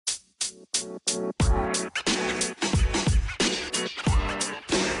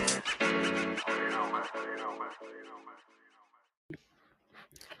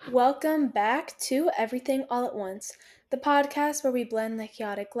Welcome back to Everything All at Once, the podcast where we blend the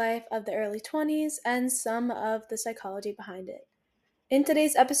chaotic life of the early 20s and some of the psychology behind it. In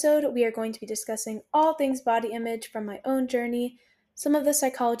today's episode, we are going to be discussing all things body image from my own journey, some of the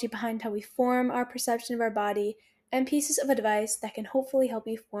psychology behind how we form our perception of our body, and pieces of advice that can hopefully help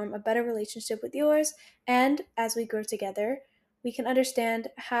you form a better relationship with yours. And as we grow together, we can understand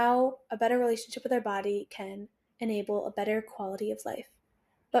how a better relationship with our body can enable a better quality of life.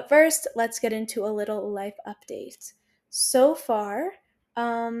 But first, let's get into a little life update. So far,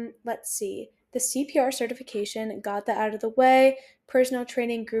 let's see. The CPR certification, got that out of the way. Personal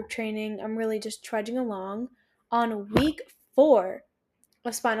training, group training, I'm really just trudging along. On week 4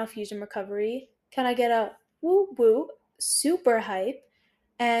 of spinal fusion recovery, can I get a woo woo? Super hype.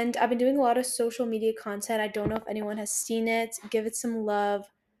 And I've been doing a lot of social media content. I don't know if anyone has seen it. Give it some love,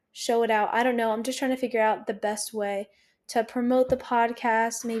 show it out. I don't know. I'm just trying to figure out the best way to promote the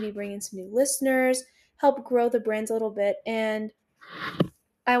podcast, maybe bring in some new listeners, help grow the brands a little bit. And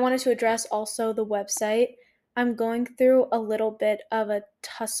I wanted to address also the website. I'm going through a little bit of a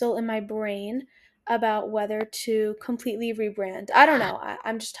tussle in my brain about whether to completely rebrand. I don't know.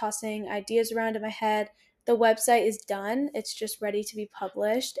 I'm just tossing ideas around in my head. The website is done. It's just ready to be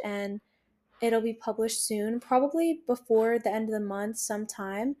published, and it'll be published soon, probably before the end of the month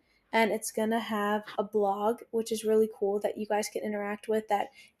sometime. And it's going to have a blog, which is really cool that you guys can interact with, that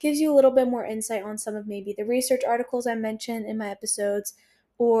gives you a little bit more insight on some of maybe the research articles I mentioned in my episodes,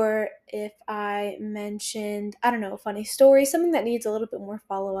 or if I mentioned, I don't know, a funny story, something that needs a little bit more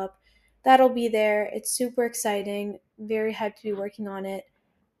follow-up. That'll be there. It's super exciting. Very hyped to be working on it.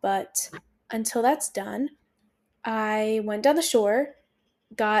 But until that's done, I went down the shore,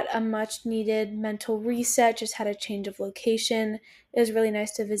 got a much needed mental reset, just had a change of location. It was really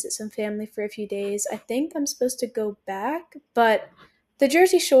nice to visit some family for a few days. I think I'm supposed to go back, but the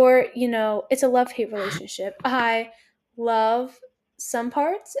Jersey Shore, it's a love-hate relationship. I love some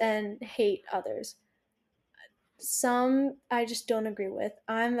parts and hate others. Some I just don't agree with.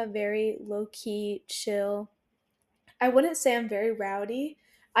 I'm a very low-key, chill. I wouldn't say I'm very rowdy.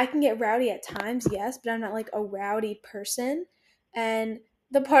 I can get rowdy at times, yes, but I'm not like a rowdy person. And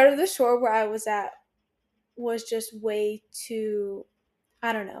the part of the shore where I was at was just way too,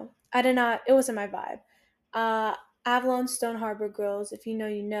 I don't know. I did not, it wasn't my vibe. Uh, Avalon Stone Harbor girls, if you know,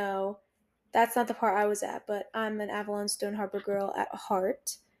 you know. That's not the part I was at, but I'm an Avalon Stone Harbor girl at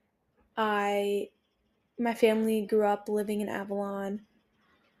heart. I, my family grew up living in Avalon.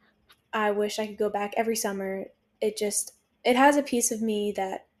 I wish I could go back every summer. It has a piece of me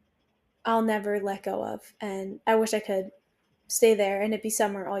that I'll never let go of, and I wish I could stay there and it'd be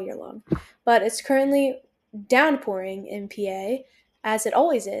summer all year long. But it's currently downpouring in PA, as it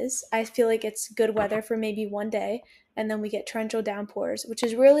always is. I feel like it's good weather for maybe one day, and then we get torrential downpours, which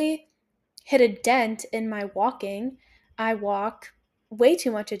has really hit a dent in my walking. I walk way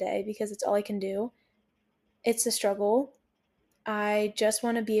too much a day because it's all I can do. It's a struggle. I just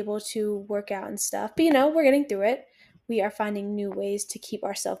want to be able to work out and stuff. But we're getting through it. We are finding new ways to keep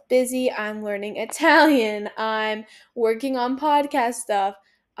ourselves busy. I'm learning Italian. I'm working on podcast stuff.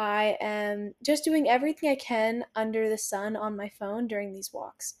 I am just doing everything I can under the sun on my phone during these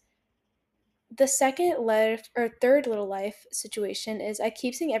walks. The second life or third little life situation is I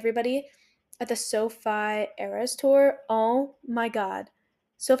keep seeing everybody at the SoFi Eras tour. Oh my god.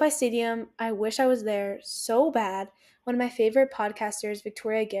 SoFi Stadium, I wish I was there so bad. One of my favorite podcasters,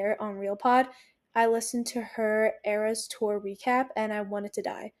 Victoria Garrett on RealPod, I listened to her Eras tour recap and I wanted to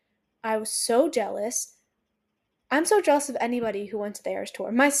die. I was so jealous. I'm so jealous of anybody who went to the Eras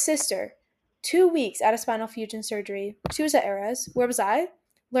tour. My sister, 2 weeks out of spinal fusion surgery, she was at Eras. Where was I?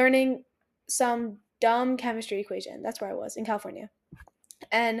 Learning some dumb chemistry equation. That's where I was, in California.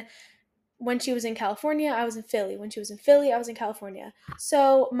 And when she was in California, I was in Philly. When she was in Philly, I was in California.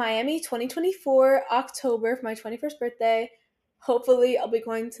 So Miami 2024, October, for my 21st birthday. Hopefully, I'll be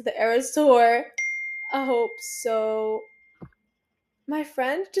going to the Eras tour. I hope so. My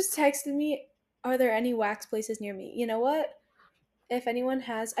friend just texted me, are there any wax places near me? You know what? If anyone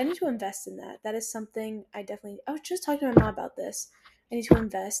has, I need to invest in that. That is something I was just talking to my mom about this. I need to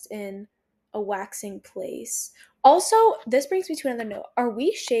invest in a waxing place. Also, this brings me to another note. Are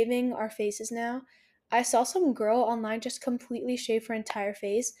we shaving our faces now? I saw some girl online just completely shave her entire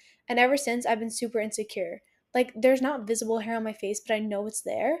face, and ever since I've been super insecure. Like, there's not visible hair on my face, but I know it's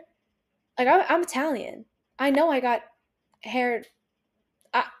there. Like, I'm Italian. I know I got hair.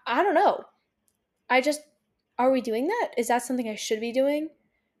 I don't know. I just, are we doing that? Is that something I should be doing?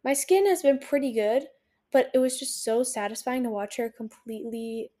 My skin has been pretty good, but it was just so satisfying to watch her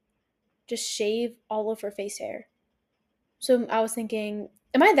completely just shave all of her face hair. So I was thinking,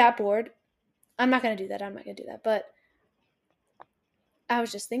 am I that bored? I'm not going to do that. I'm not going to do that. But I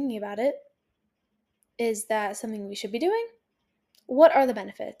was just thinking about it. Is that something we should be doing? What are the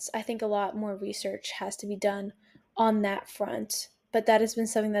benefits? I think a lot more research has to be done on that front. But that has been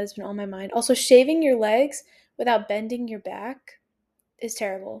something that has been on my mind. Also, shaving your legs without bending your back is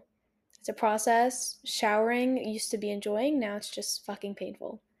terrible. It's a process. Showering used to be enjoying, now it's just fucking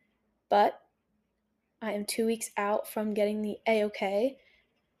painful. But I am 2 weeks out from getting the A OK.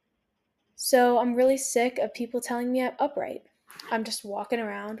 So I'm really sick of people telling me I'm upright. I'm just walking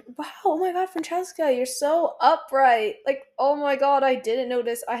around. Wow, oh my god, Francesca, you're so upright. Like, oh my god, I didn't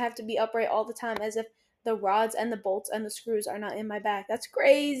notice I have to be upright all the time as if the rods and the bolts and the screws are not in my back. That's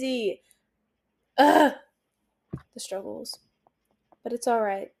crazy. Ugh, the struggles. But it's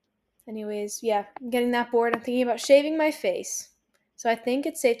alright. Anyways, yeah, I'm getting that bored. I'm thinking about shaving my face. So I think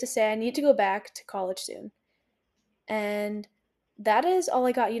it's safe to say I need to go back to college soon. And that is all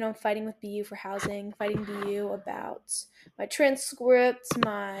I got. I'm fighting with BU for housing, fighting BU about my transcripts,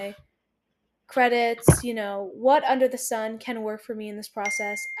 my credits, what under the sun can work for me in this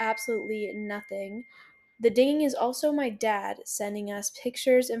process? Absolutely nothing. The dinging is also my dad sending us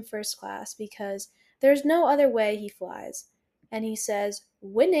pictures in first class because there's no other way he flies. And he says,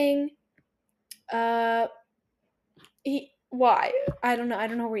 winning. Uh, why? I don't know. I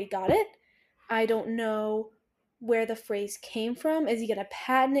don't know where he got it. I don't know where the phrase came from. Is he gonna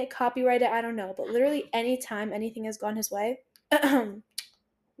patent it, copyright it? I don't know. But literally anytime anything has gone his way,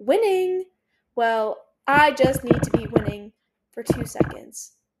 winning. Well, I just need to be winning for 2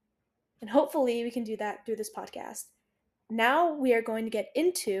 seconds. And hopefully we can do that through this podcast. Now we are going to get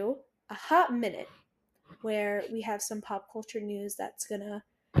into a hot minute where we have some pop culture news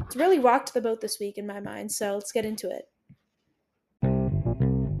it's really rocked the boat this week in my mind. So let's get into it.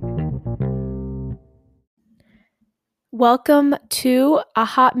 Welcome to a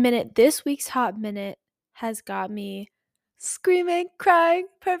hot minute. This week's hot minute has got me screaming, crying,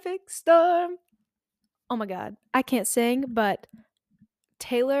 perfect storm. Oh my god, I can't sing, but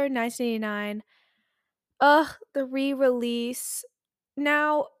Taylor 1989, the re-release.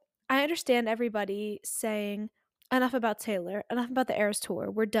 Now, I understand everybody saying enough about Taylor, enough about the Eras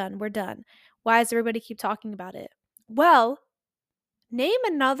tour. We're done. We're done. Why does everybody keep talking about it? Well, name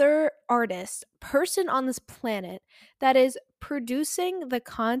another artist, person on this planet that is producing the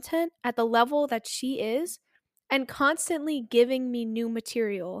content at the level that she is and constantly giving me new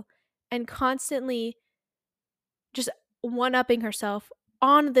material and constantly just one-upping herself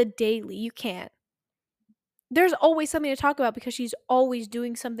on the daily. You can't. There's always something to talk about because she's always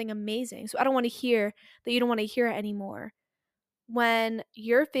doing something amazing. So I don't want to hear that you don't want to hear it anymore. When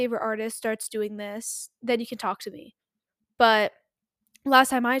your favorite artist starts doing this, then you can talk to me. But last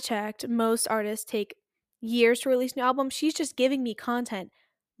time I checked, most artists take years to release new albums. She's just giving me content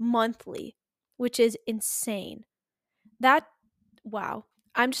monthly, which is insane. Wow.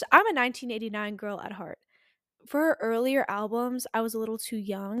 I'm a 1989 girl at heart. For her earlier albums, I was a little too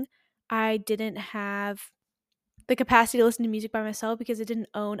young. I didn't have the capacity to listen to music by myself because I didn't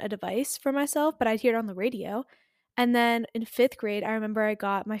own a device for myself, but I'd hear it on the radio. And then in 5th grade, I remember I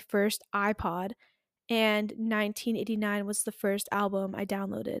got my first iPod, and 1989 was the first album I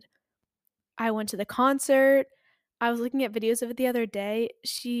downloaded. I went to the concert. I was looking at videos of it the other day.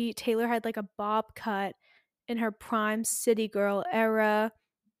 Taylor had like a bob cut in her prime city girl era.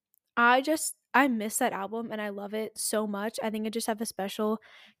 I miss that album and I love it so much. I think I just have a special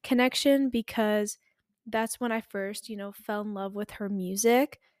connection because that's when I first, fell in love with her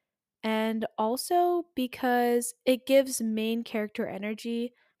music, and also because it gives main character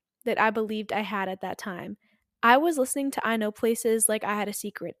energy that I believed I had at that time. I was listening to I Know Places like I had a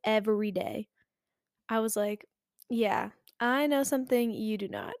secret every day. I was like, yeah, I know something you do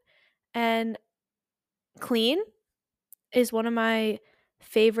not. And Clean is one of my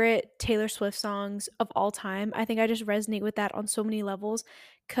favorite Taylor Swift songs of all time. I think I just resonate with that on so many levels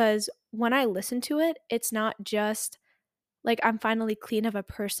because when I listen to it, it's not just like I'm finally clean of a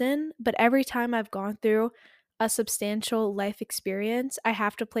person, but every time I've gone through a substantial life experience, I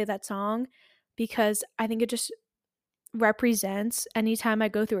have to play that song because I think it just represents anytime I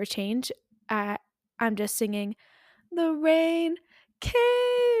go through a change. I'm just singing, the rain came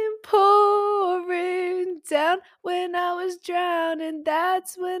pouring down when I was drowning.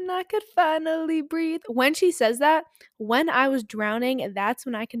 That's when I could finally breathe. When she says that, when I was drowning, that's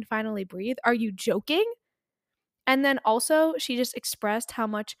when I can finally breathe. Are you joking? And then also, she just expressed how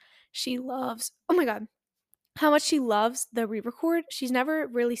much she loves. Oh my God. how much she loves the re-record. She's never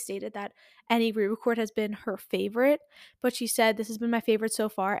really stated that any re-record has been her favorite, but she said this has been my favorite so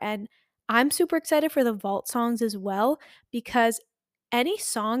far, and I'm super excited for the vault songs as well, because any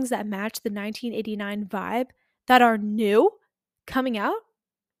songs that match the 1989 vibe that are new coming out,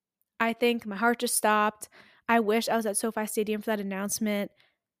 I think my heart just stopped. I wish I was at SoFi Stadium for that announcement.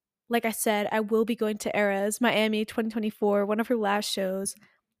 Like I said, I will be going to Eras Miami 2024, one of her last shows.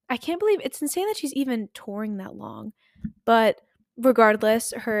 I can't believe it's insane that she's even touring that long. But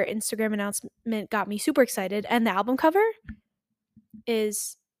regardless, her Instagram announcement got me super excited. And the album cover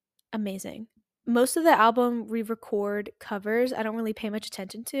is amazing. Most of the album re record covers, I don't really pay much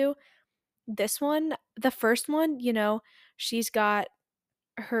attention to. This one, the first one, she's got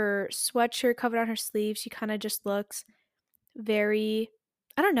her sweatshirt covered on her sleeve. She kind of just looks very,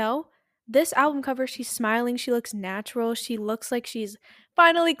 I don't know. This album cover, she's smiling. She looks natural. She looks like she's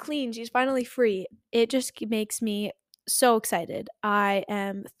finally clean. She's finally free. It just makes me so excited. I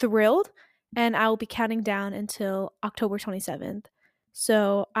am thrilled, and I will be counting down until October 27th.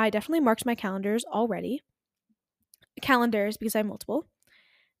 So I definitely marked my calendars because I have multiple.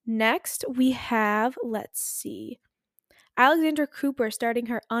 Next, we have, let's see, Alexandra Cooper starting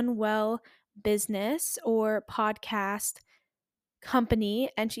her Unwell business or podcast company,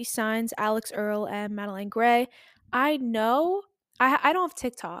 and she signs Alex Earl and Madeline Gray. I know I don't have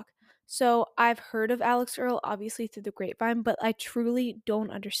TikTok, so I've heard of Alex Earl obviously through the grapevine, but I truly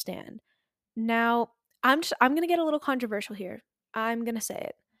don't understand. Now, I'm going to get a little controversial here. I'm going to say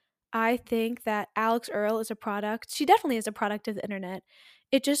it. I think that Alex Earl is a product. She definitely is a product of the internet.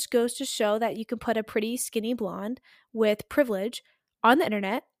 It just goes to show that you can put a pretty skinny blonde with privilege on the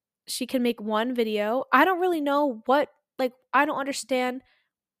internet. She can make one video. I don't really know I don't understand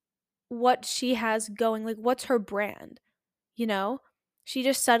what she has going. Like, what's her brand? You know? She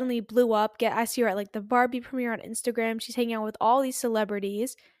just suddenly blew up. I see her at like the Barbie premiere on Instagram. She's hanging out with all these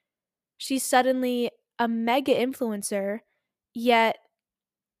celebrities. She's suddenly a mega influencer, yet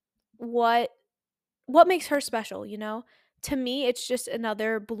what what makes her special, To me, it's just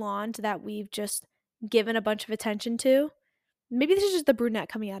another blonde that we've just given a bunch of attention to. Maybe this is just the brunette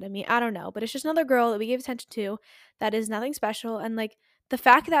coming out of me. I don't know, but it's just another girl that we gave attention to that is nothing special. And like the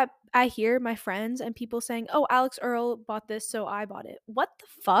fact that I hear my friends and people saying, "Oh, Alex Earl bought this, so I bought it." What the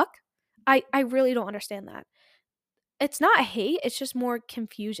fuck? I really don't understand that. It's not hate, it's just more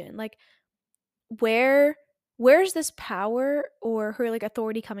confusion. Like where where's this power or her like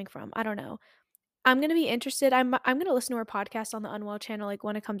authority coming from? I don't know. I'm gonna be interested. I'm gonna listen to her podcast on the Unwell channel like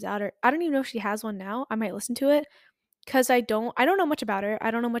when it comes out, or I don't even know if she has one now. I might listen to it because I don't know much about her.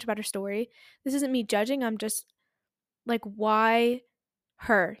 I don't know much about her story. This isn't me judging. I'm just like, why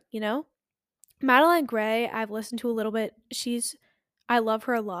her? Madeline Gray. I've listened to a little bit. I love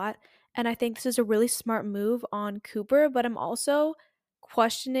her a lot, and I think this is a really smart move on Cooper. But I'm also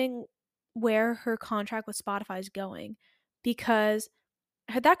questioning where her contract with Spotify is going because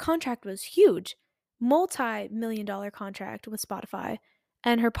that contract was huge, multi-million-dollar contract with Spotify,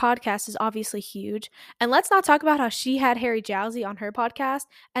 and her podcast is obviously huge. And let's not talk about how she had Harry Jowsey on her podcast,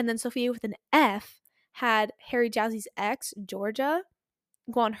 and then Sophia with an F had Harry Jowsey's ex Georgia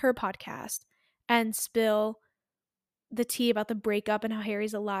go on her podcast and spill the tea about the breakup and how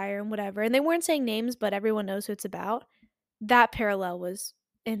Harry's a liar and whatever. And they weren't saying names, but everyone knows who it's about. That parallel was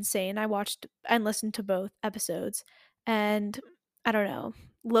insane. I watched and listened to both episodes, and I don't know,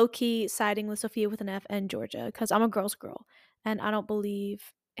 low key siding with Sophia with an F and Georgia because I'm a girl's girl, and I don't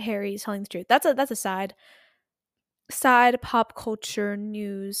believe Harry's telling the truth. That's a side pop culture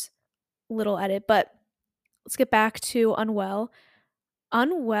news little edit, but let's get back to Unwell.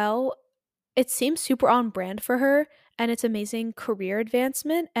 Unwell, it seems super on brand for her, and it's amazing career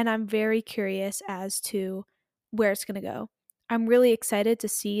advancement, and I'm very curious as to where it's going to go. I'm really excited to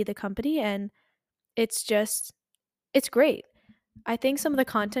see the company, and it's great. I think some of the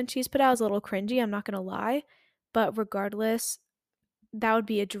content she's put out is a little cringy, I'm not going to lie, but regardless, that would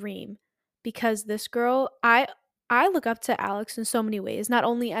be a dream because this girl, I look up to Alex in so many ways, not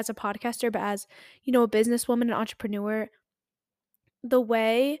only as a podcaster but as, a businesswoman and entrepreneur. The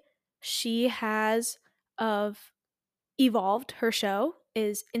way she has of evolved her show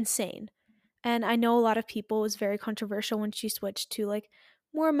is insane. And I know a lot of people, it was very controversial when she switched to like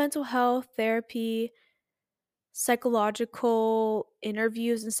more mental health therapy, psychological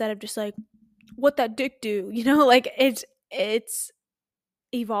interviews instead of just like what that dick do, like it's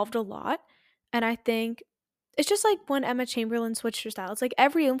evolved a lot. And I think it's just like when Emma Chamberlain switched her style. It's like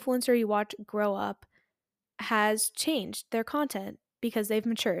every influencer you watch grow up has changed their content because they've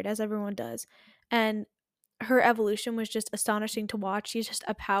matured, as everyone does. And her evolution was just astonishing to watch. She's just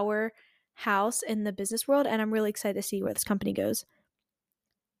a power house in the business world, and I'm really excited to see where this company goes.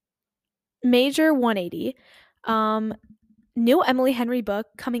 Major 180. New Emily Henry book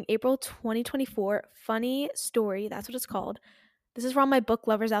coming April 2024. Funny story, that's what it's called. This is for all my book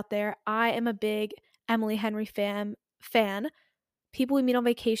lovers out there. I am a big Emily Henry fan. People We Meet on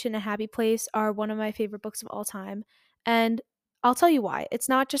Vacation and Happy Place are one of my favorite books of all time. And I'll tell you why. It's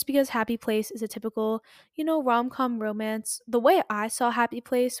not just because Happy Place is a typical, rom-com romance. The way I saw Happy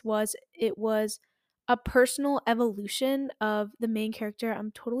Place was it was a personal evolution of the main character.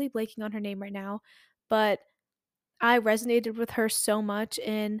 I'm totally blanking on her name right now, but I resonated with her so much.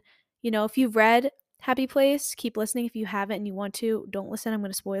 And, if you've read Happy Place, keep listening. If you haven't and you want to, don't listen. I'm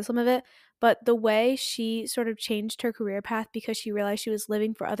going to spoil some of it. But the way she sort of changed her career path because she realized she was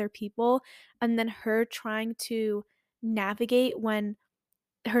living for other people, and then her trying to navigate when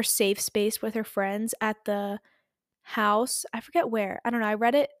her safe space with her friends at the house, I forget where. I don't know. I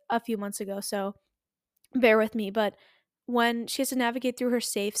read it a few months ago, so bear with me. But when she has to navigate through her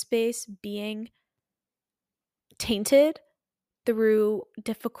safe space being tainted through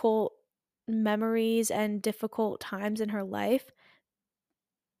difficult memories and difficult times in her life,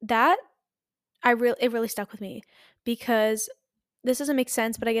 that it really stuck with me, because this doesn't make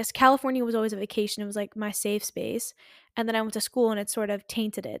sense, but I guess California was always a vacation. It was like my safe space. And then I went to school and it sort of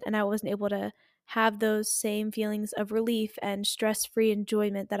tainted it. And I wasn't able to have those same feelings of relief and stress free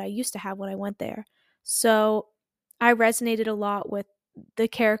enjoyment that I used to have when I went there. So I resonated a lot with the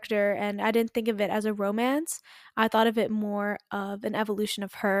character, and I didn't think of it as a romance. I thought of it more of an evolution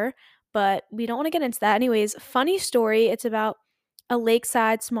of her, but we don't want to get into that. Anyways, funny story. It's about a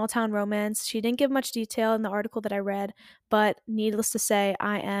lakeside small town romance. She didn't give much detail in the article that I read, but needless to say,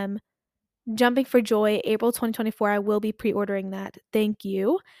 I am jumping for joy. April 2024, I will be pre-ordering that. Thank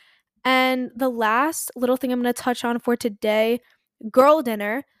you. And the last little thing I'm going to touch on for today, girl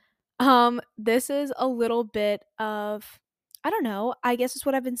dinner. This is a little bit of, I don't know, I guess it's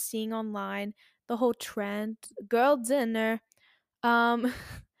what I've been seeing online, the whole trend, girl dinner. Um,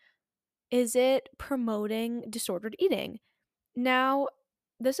 is it promoting disordered eating? Now,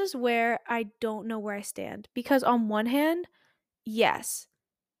 this is where I don't know where I stand, because on one hand, yes,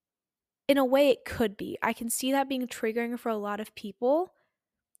 in a way it could be. I can see that being triggering for a lot of people,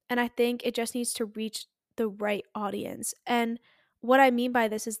 and I think it just needs to reach the right audience. And what I mean by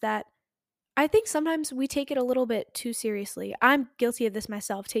this is that I think sometimes we take it a little bit too seriously. I'm guilty of this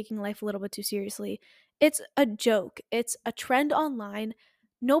myself, taking life a little bit too seriously. It's a joke, it's a trend online.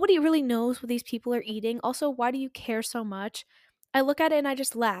 Nobody really knows what these people are eating. Also, why do you care so much? I look at it and I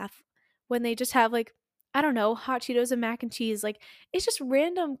just laugh when they just have, like, I don't know, hot Cheetos and mac and cheese. Like, it's just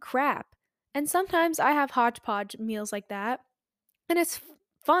random crap. And sometimes I have hodgepodge meals like that. And it's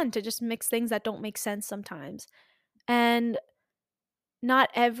fun to just mix things that don't make sense sometimes. And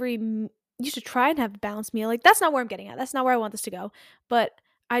not every you should try and have a balanced meal. Like, that's not where I'm getting at. That's not where I want this to go. But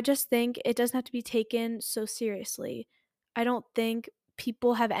I just think it doesn't have to be taken so seriously. I don't think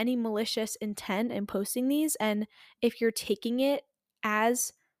people have any malicious intent in posting these, and if you're taking it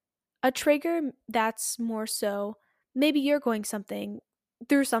as a trigger, that's more so maybe you're going something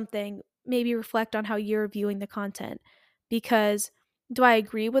through something, maybe reflect on how you're viewing the content. Because do I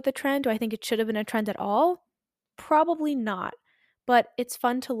agree with the trend? Do I think it should have been a trend at all? Probably not. But it's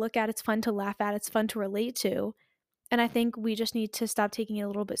fun to look at, it's fun to laugh at, it's fun to relate to. And I think we just need to stop taking it a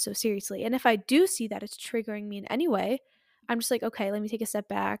little bit so seriously. And if I do see that it's triggering me in any way, I'm just like, okay, let me take a step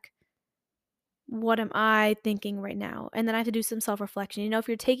back. What am I thinking right now? And then I have to do some self reflection. If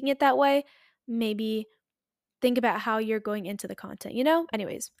you're taking it that way, maybe think about how you're going into the content.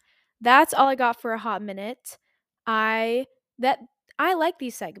 Anyways, that's all I got for a hot minute. I that i like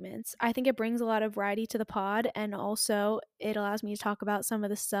these segments. I think it brings a lot of variety to the pod, and also it allows me to talk about some of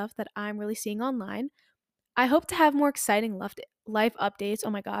the stuff that I'm really seeing online. I hope to have more exciting life updates. Oh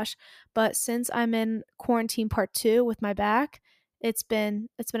my gosh. But since I'm in quarantine part 2 with my back, it's been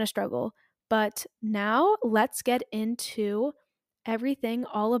a struggle. But now let's get into everything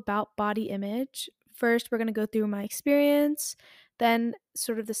all about body image. First, we're going to go through my experience, then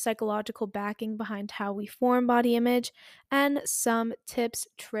sort of the psychological backing behind how we form body image, and some tips,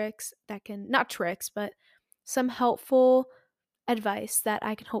 tricks that can, not tricks, but some helpful advice that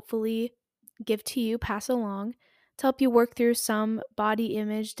I can hopefully give to you, pass along to help you work through some body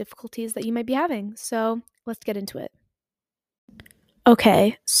image difficulties that you might be having. So let's get into it.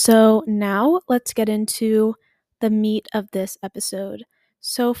 Okay, so now let's get into the meat of this episode.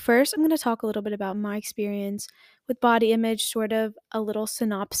 So, first, I'm going to talk a little bit about my experience with body image, sort of a little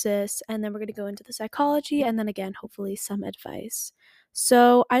synopsis, and then we're going to go into the psychology, and then again, hopefully, some advice.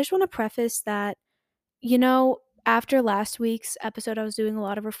 So, I just want to preface that, After last week's episode, I was doing a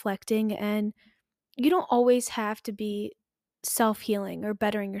lot of reflecting, and you don't always have to be self healing or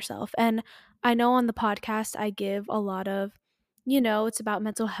bettering yourself. And I know on the podcast, I give a lot of, it's about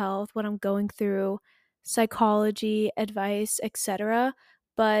mental health, what I'm going through, psychology, advice, etc.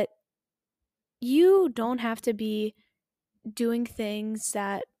 But you don't have to be doing things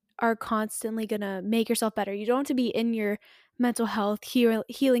that are constantly going to make yourself better. You don't have to be in your mental health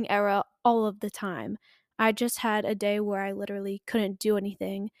healing era all of the time. I just had a day where I literally couldn't do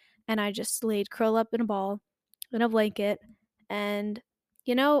anything, and I just laid curled up in a ball in a blanket, and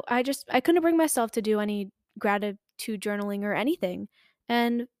I couldn't bring myself to do any gratitude journaling or anything.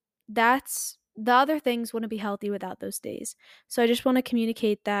 And that's the other things wouldn't be healthy without those days. So I just want to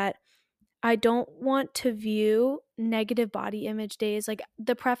communicate that I don't want to view negative body image days. Like,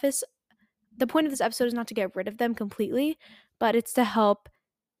 the point of this episode is not to get rid of them completely, but it's to help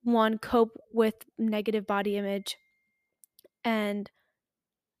one cope with negative body image and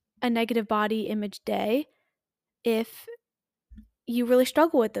a negative body image day if you really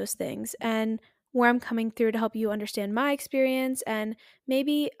struggle with those things, and where I'm coming through to help you understand my experience and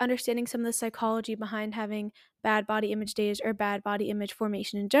maybe understanding some of the psychology behind having bad body image days or bad body image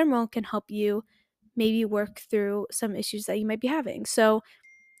formation in general can help you maybe work through some issues that you might be having. So,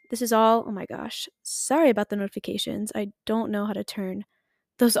 this is all, oh my gosh, sorry about the notifications. I don't know how to turn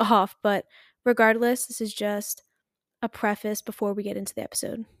those off, but regardless, this is just a preface before we get into the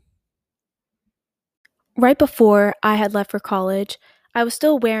episode. Right before I had left for college, I was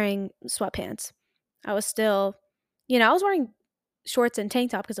still wearing sweatpants. I was still, I was wearing shorts and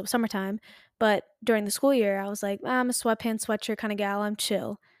tank top because it was summertime, but during the school year, I was like, I'm a sweatpants, sweatshirt kind of gal, I'm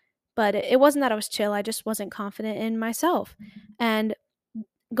chill. But it wasn't that I was chill, I just wasn't confident in myself. And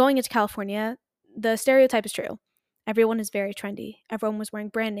going into California, the stereotype is true. Everyone is very trendy. Everyone was wearing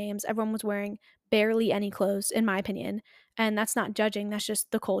brand names. Everyone was wearing barely any clothes, in my opinion. And that's not judging. That's just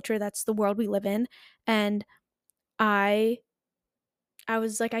the culture. That's the world we live in. And I I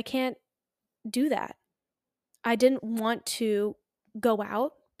was like, I can't do that. I didn't want to go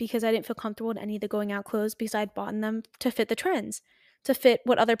out because I didn't feel comfortable in any of the going out clothes because I'd bought them to fit the trends, to fit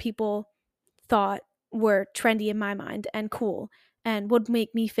what other people thought were trendy in my mind and cool and would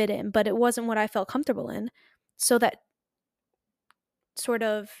make me fit in, but it wasn't what I felt comfortable in. So that sort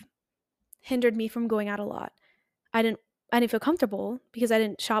of hindered me from going out a lot. I didn't I didn't feel comfortable because I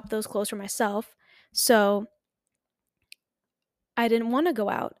didn't shop those clothes for myself. So I didn't want to go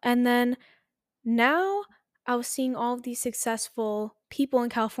out. And then now I was seeing all of these successful people in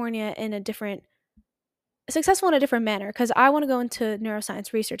California successful in a different manner because I want to go into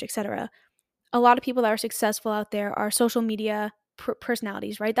neuroscience research, etc. A lot of people that are successful out there are social media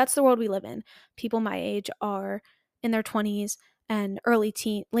personalities, right? That's the world we live in. People my age are in their 20s and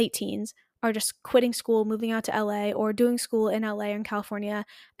late teens are just quitting school, moving out to LA, or doing school in LA and California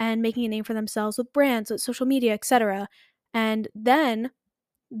and making a name for themselves with brands, with social media, etc. And then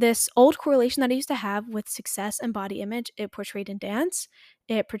this old correlation that I used to have with success and body image, it portrayed in dance,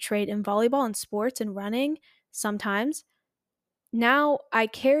 it portrayed in volleyball and sports and running sometimes. Now I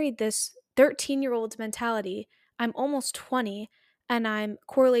carried this 13-year-old's mentality. I'm almost 20, and I'm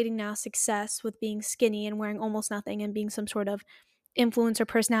correlating now success with being skinny and wearing almost nothing and being some sort of influencer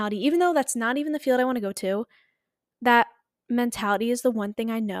personality, even though that's not even the field I want to go to. That mentality is the one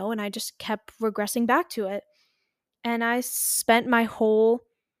thing I know, and I just kept regressing back to it. And I spent my whole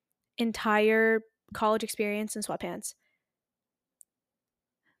entire college experience in sweatpants.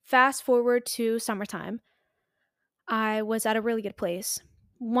 Fast forward to summertime, I was at a really good place.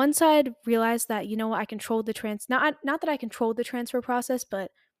 Once I'd realized that, I controlled the not that I controlled the transfer process,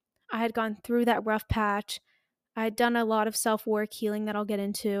 but I had gone through that rough patch. I had done a lot of self-work healing that I'll get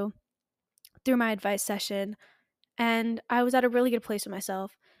into through my advice session, and I was at a really good place with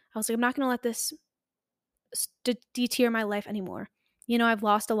myself. I was like, I'm not going to let this deter my life anymore. I've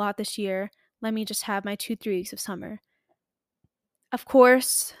lost a lot this year. Let me just have my 2-3 weeks of summer. Of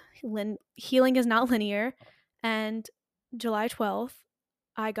course, healing is not linear, and July 12th,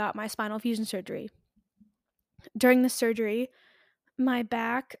 I got my spinal fusion surgery. During the surgery, my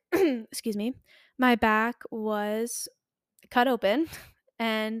back, excuse me, my back was cut open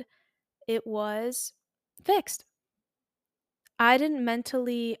and it was fixed. I didn't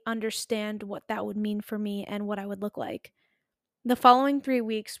mentally understand what that would mean for me and what I would look like. The following 3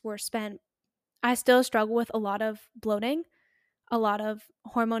 weeks were spent, I still struggle with a lot of bloating, a lot of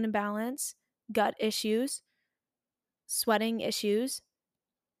hormone imbalance, gut issues, sweating issues,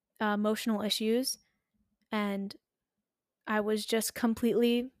 emotional issues, and I was just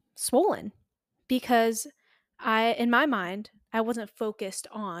completely swollen because in my mind, I wasn't focused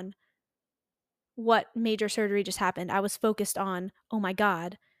on what major surgery just happened. I was focused on, oh my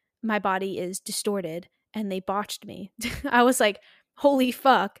God, my body is distorted and they botched me. I was like, holy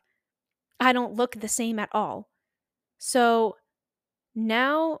fuck, I don't look the same at all. So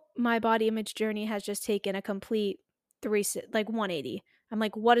now my body image journey has just taken a complete 180. I'm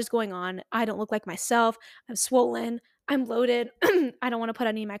like, what is going on? I don't look like myself. I'm swollen. I'm loaded. I don't want to put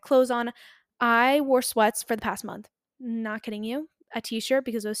any of my clothes on. I wore sweats for the past month. Not kidding you. A t-shirt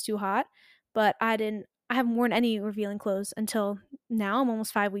because it was too hot, but I haven't worn any revealing clothes until now. I'm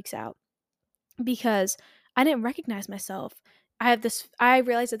almost 5 weeks out because I didn't recognize myself. I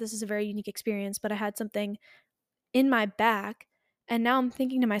realized that this is a very unique experience, but I had something in my back. And now I'm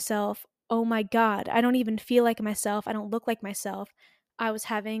thinking to myself, oh my God, I don't even feel like myself. I don't look like myself. I was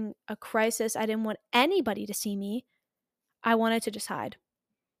having a crisis. I didn't want anybody to see me. I wanted to just hide.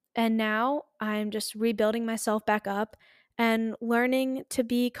 And now I'm just rebuilding myself back up and learning to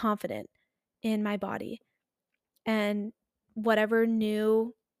be confident in my body and whatever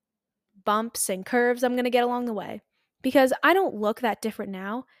new bumps and curves I'm going to get along the way. Because I don't look that different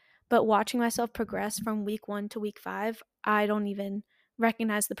now, but watching myself progress from week 1 to week 5, I don't even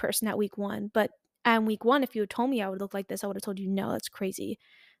recognize the person at week 1. But at week 1, if you had told me I would look like this, I would have told you, no, that's crazy.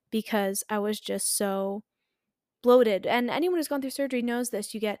 Because I was just so bloated. And anyone who's gone through surgery knows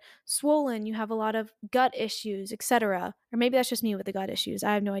this. You get swollen, you have a lot of gut issues, etc. Or maybe that's just me with the gut issues.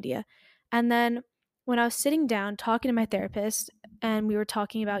 I have no idea. And then when I was sitting down talking to my therapist and we were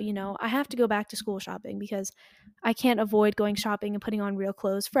talking about, I have to go back to school shopping because I can't avoid going shopping and putting on real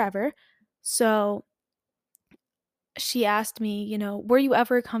clothes forever. So she asked me, were you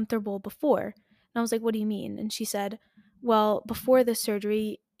ever comfortable before? And I was like, what do you mean? And she said, well, before this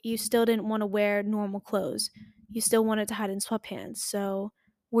surgery, you still didn't want to wear normal clothes. You still wanted to hide in sweatpants. So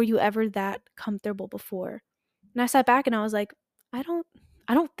were you ever that comfortable before? And I sat back and I was like, I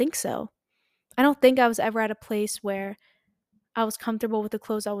don't think so. I don't think I was ever at a place where I was comfortable with the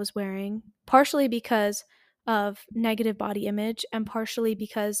clothes I was wearing, partially because of negative body image and partially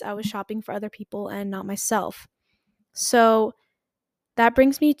because I was shopping for other people and not myself. So that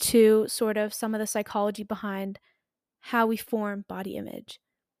brings me to sort of some of the psychology behind how we form body image.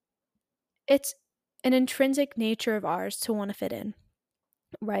 It's an intrinsic nature of ours to want to fit in,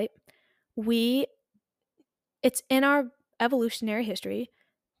 right? We it's in our evolutionary history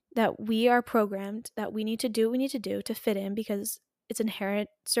that we are programmed that we need to do what we need to do to fit in because it's inherent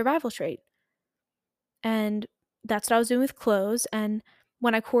survival trait. And that's what I was doing with clothes. And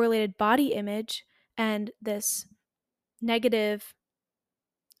when I correlated body image and this negative,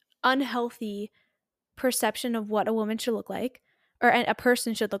 unhealthy perception of what a woman should look like or a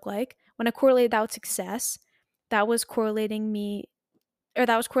person should look like, when I correlated that with success, that was correlating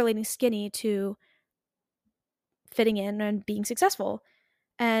skinny to fitting in and being successful.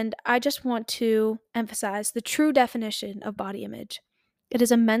 And I just want to emphasize the true definition of body image. It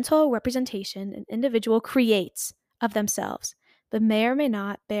is a mental representation an individual creates of themselves, but may or may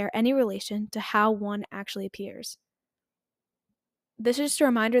not bear any relation to how one actually appears. This is just a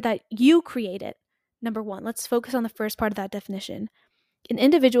reminder that you create it. Number one, let's focus on the first part of that definition. An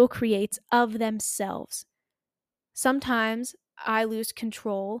individual creates of themselves. Sometimes I lose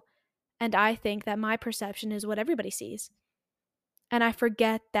control and I think that my perception is what everybody sees. And I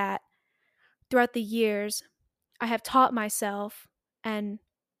forget that throughout the years, I have taught myself and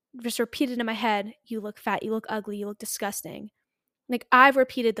just repeated in my head, you look fat, you look ugly, you look disgusting. Like I've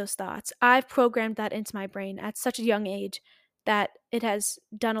repeated those thoughts. I've programmed that into my brain at such a young age that it has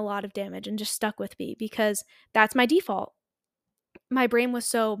done a lot of damage and just stuck with me because that's my default. My brain was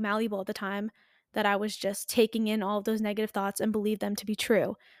so malleable at the time that I was just taking in all of those negative thoughts and believed them to be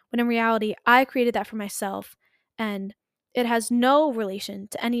true. When in reality, I created that for myself and it has no relation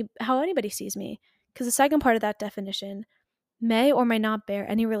to how anybody sees me. Because the second part of that definition may or may not bear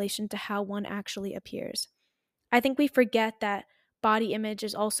any relation to how one actually appears. I think we forget that body image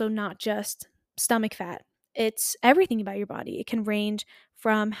is also not just stomach fat. It's everything about your body. It can range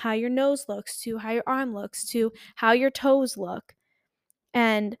from how your nose looks to how your arm looks to how your toes look.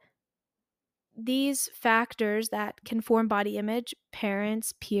 And these factors that can form body image,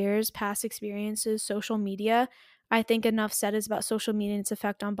 parents, peers, past experiences, social media, I think enough said is about social media and its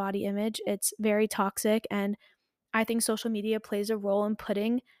effect on body image. It's very toxic, and I think social media plays a role in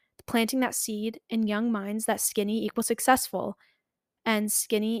planting that seed in young minds that skinny equals successful and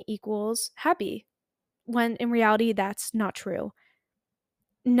skinny equals happy, when in reality that's not true.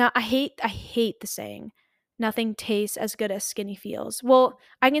 No, I hate the saying, nothing tastes as good as skinny feels. Well,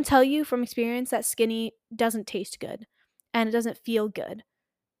 I can tell you from experience that skinny doesn't taste good and it doesn't feel good.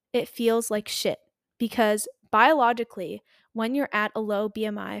 It feels like shit because biologically, when you're at a low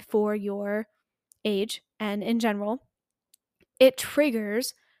BMI for your age and in general, it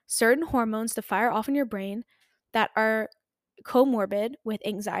triggers certain hormones to fire off in your brain that are comorbid with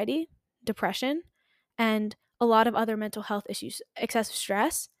anxiety, depression, and a lot of other mental health issues, excessive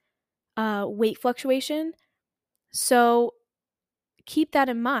stress, weight fluctuation. So keep that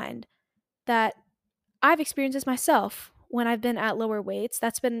in mind, that I've experienced this myself when I've been at lower weights.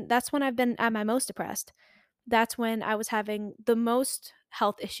 That's when I've been at my most depressed. That's when I was having the most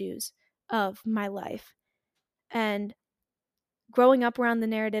health issues of my life. And growing up around the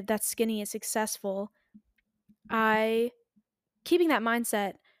narrative that skinny is successful, I keeping that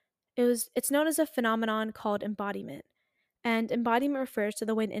mindset, it's known as a phenomenon called embodiment. And embodiment refers to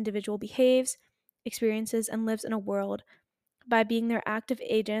the way an individual behaves, experiences, and lives in a world by being their active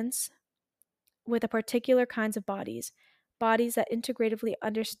agents with a particular kinds of bodies that integratively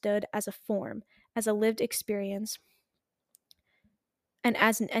understood as a form, as a lived experience, and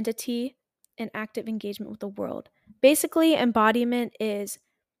as an entity in active engagement with the world. Basically, embodiment is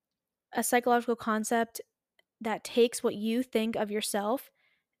a psychological concept that takes what you think of yourself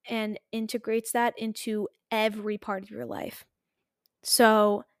and integrates that into every part of your life.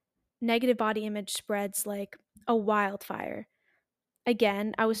 So, negative body image spreads like a wildfire.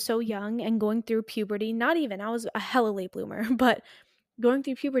 Again, I was so young and going through puberty, not even, I was a hella late bloomer, but going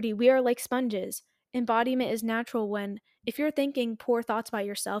through puberty, we are like sponges. Embodiment is natural when, if you're thinking poor thoughts about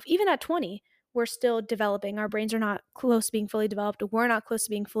yourself, even at 20, we're still developing. Our brains are not close to being fully developed. We're not close to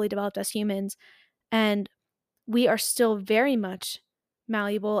being fully developed as humans. And we are still very much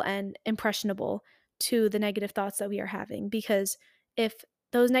malleable and impressionable to the negative thoughts that we are having. Because if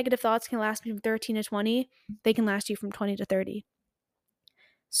those negative thoughts can last me from 13 to 20, they can last you from 20 to 30.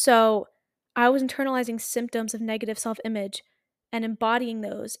 So I was internalizing symptoms of negative self image and embodying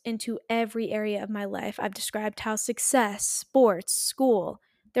those into every area of my life. I've described how success, sports, school,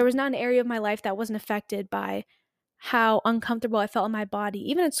 there was not an area of my life that wasn't affected by how uncomfortable I felt in my body.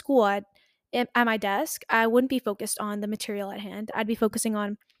 Even at school, at my desk, I wouldn't be focused on the material at hand. I'd be focusing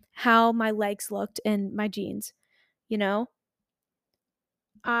on how my legs looked in my jeans. You know,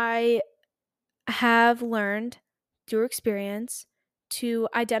 I have learned through experience to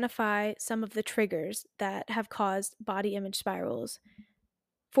identify some of the triggers that have caused body image spirals.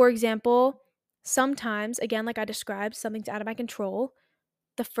 For example, sometimes, again, like I described, something's out of my control.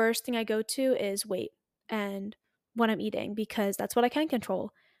 The first thing I go to is weight and what I'm eating, because that's what I can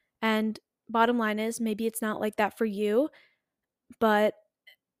control. And bottom line is, maybe it's not like that for you, but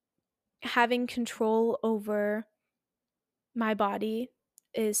having control over my body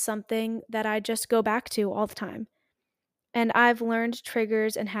is something that I just go back to all the time. And I've learned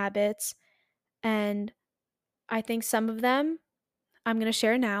triggers and habits, and I think some of them I'm going to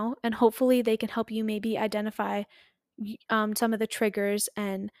share now, and hopefully they can help you maybe identify some of the triggers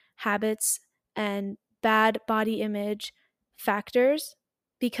and habits and bad body image factors.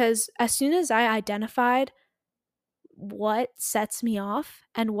 Because as soon as I identified what sets me off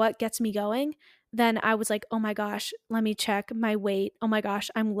and what gets me going, then I was like, oh my gosh, let me check my weight. Oh my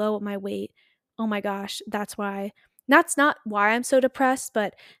gosh, I'm low at my weight. Oh my gosh, that's why. That's not why I'm so depressed,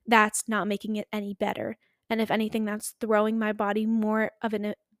 but that's not making it any better. And if anything, that's throwing my body more of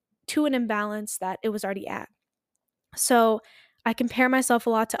to an imbalance that it was already at. So I compare myself a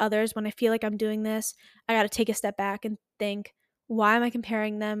lot to others. When I feel like I'm doing this, I got to take a step back and think, why am I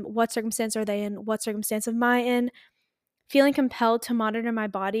comparing them? What circumstance are they in? What circumstance am I in? Feeling compelled to monitor my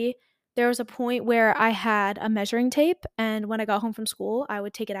body, there was a point where I had a measuring tape, and when I got home from school, I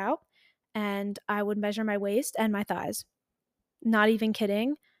would take it out and I would measure my waist and my thighs. Not even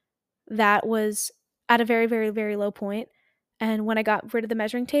kidding. That was at a very, very, very low point. And when I got rid of the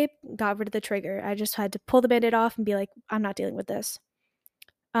measuring tape, got rid of the trigger, I just had to pull the band-aid off and be like, I'm not dealing with this.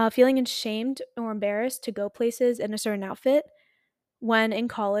 Feeling ashamed or embarrassed to go places in a certain outfit. When in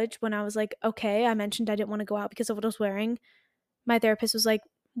college, when I was like, okay, I mentioned I didn't want to go out because of what I was wearing, my therapist was like,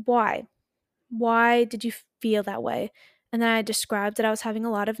 why? Why did you feel that way? And then I described that I was having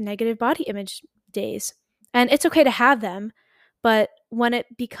a lot of negative body image days. And it's okay to have them, but when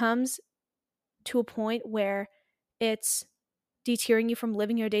it becomes to a point where it's deterring you from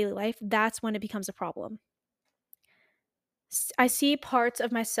living your daily life, that's when it becomes a problem. I see parts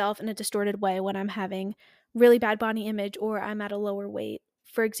of myself in a distorted way when I'm having really bad body image or I'm at a lower weight.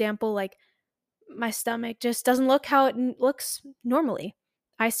 For example, like my stomach just doesn't look how it looks normally.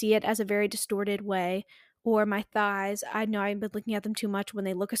 I see it as a very distorted way. Or my thighs, I know I've been looking at them too much when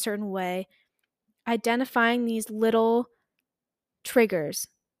they look a certain way. Identifying these little triggers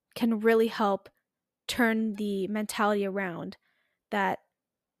can really help turn the mentality around, that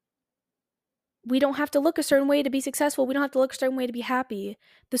we don't have to look a certain way to be successful. We don't have to look a certain way to be happy.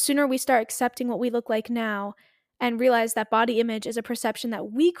 The sooner we start accepting what we look like now and realize that body image is a perception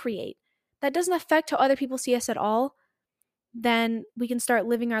that we create that doesn't affect how other people see us at all, then we can start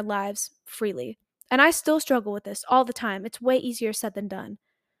living our lives freely. And I still struggle with this all the time. It's way easier said than done.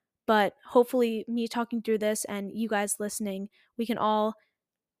 But hopefully, me talking through this and you guys listening, we can all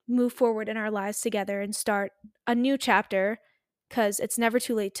move forward in our lives together and start a new chapter, because it's never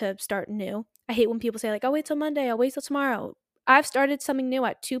too late to start new. I hate when people say, like, I'll wait till Monday, I'll wait till tomorrow. I've started something new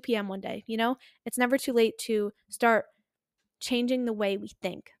at 2 p.m. one day, you know? It's never too late to start changing the way we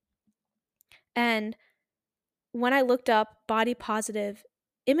think. And when I looked up body positive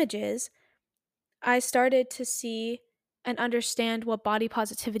images, I started to see and understand what body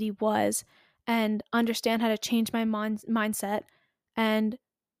positivity was and understand how to change my mindset and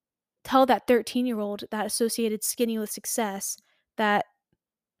tell that 13-year-old that associated skinny with success that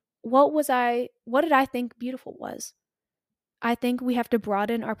what did I think beautiful was? I think we have to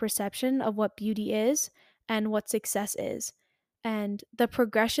broaden our perception of what beauty is and what success is. And the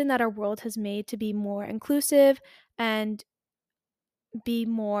progression that our world has made to be more inclusive and be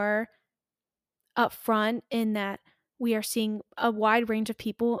more upfront in that we are seeing a wide range of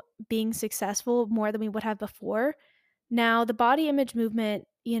people being successful more than we would have before. Now, the body image movement,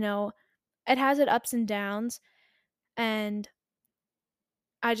 it has its ups and downs, and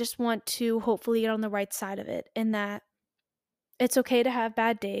I just want to hopefully get on the right side of it, in that it's okay to have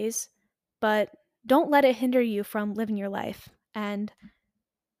bad days, but don't let it hinder you from living your life. And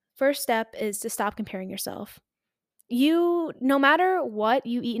first step is to stop comparing yourself. No matter what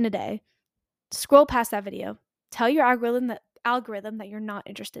you eat in a day, scroll past that video. Tell your algorithm that you're not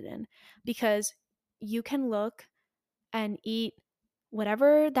interested in, because you can look and eat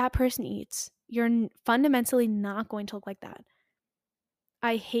whatever that person eats. You're fundamentally not going to look like that.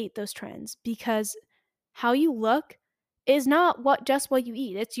 I hate those trends, because how you look is not what you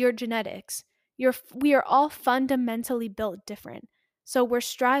eat. It's your genetics. We are all fundamentally built different. So we're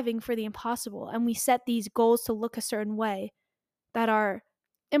striving for the impossible, and we set these goals to look a certain way that are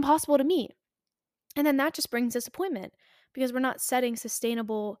impossible to meet. And then that just brings disappointment, because we're not setting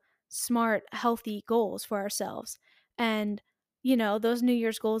sustainable, smart, healthy goals for ourselves. And, those New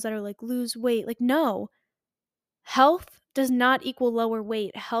Year's goals that are like lose weight, like, no, health does not equal lower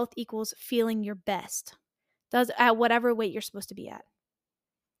weight. Health equals feeling your best, does at whatever weight you're supposed to be at.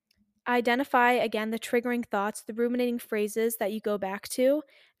 Identify again the triggering thoughts, the ruminating phrases that you go back to,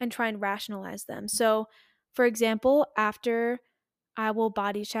 and try and rationalize them. So, for example, after I will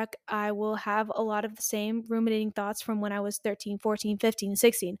body check, I will have a lot of the same ruminating thoughts from when I was 13, 14, 15,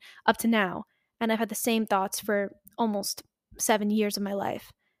 16 up to now. And I've had the same thoughts for almost 7 years of my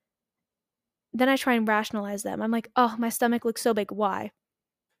life. Then I try and rationalize them. I'm like, oh, my stomach looks so big. Why?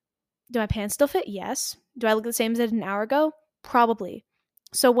 Do my pants still fit? Yes. Do I look the same as I did an hour ago? Probably.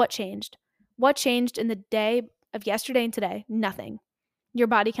 So what changed? What changed in the day of yesterday and today? Nothing. Your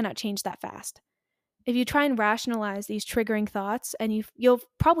body cannot change that fast. If you try and rationalize these triggering thoughts, and you'll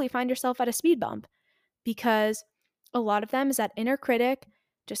probably find yourself at a speed bump, because a lot of them is that inner critic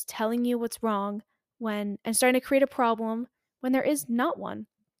just telling you what's wrong and starting to create a problem when there is not one.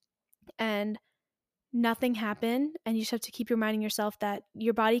 And nothing happened, and you just have to keep reminding yourself that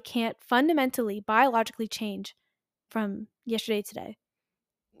your body can't fundamentally, biologically change from yesterday to today.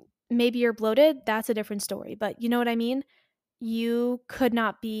 Maybe you're bloated, that's a different story, but you know what I mean? You could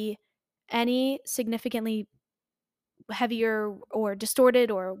not be any significantly heavier or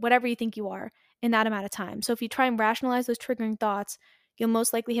distorted or whatever you think you are in that amount of time. So if you try and rationalize those triggering thoughts, you'll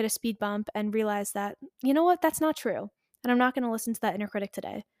most likely hit a speed bump and realize that, you know what, that's not true. And I'm not going to listen to that inner critic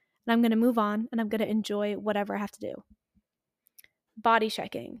today. And I'm going to move on, and I'm going to enjoy whatever I have to do. Body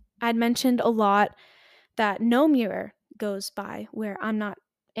checking. I'd mentioned a lot that no mirror goes by where I'm not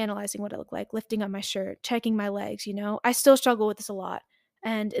analyzing what I look like, lifting up my shirt, checking my legs, I still struggle with this a lot.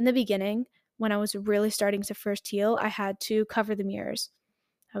 And in the beginning, when I was really starting to first heal, I had to cover the mirrors.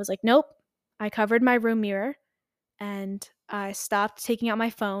 I was like, nope. I covered my room mirror, and I stopped taking out my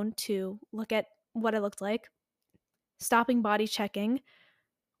phone to look at what I looked like. Stopping body checking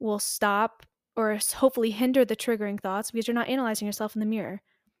will stop or hopefully hinder the triggering thoughts, because you're not analyzing yourself in the mirror.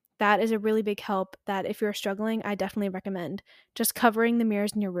 That is a really big help that if you're struggling, I definitely recommend just covering the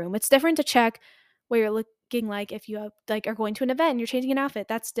mirrors in your room. It's different to check what you're looking like if you are going to an event and you're changing an outfit.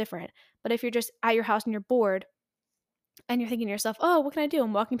 That's different. But if you're just at your house and you're bored and you're thinking to yourself, oh, what can I do?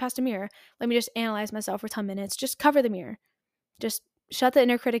 I'm walking past a mirror. Let me just analyze myself for 10 minutes. Just cover the mirror. Just shut the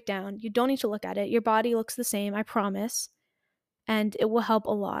inner critic down. You don't need to look at it. Your body looks the same, I promise. And it will help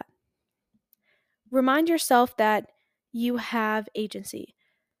a lot. Remind yourself that you have agency.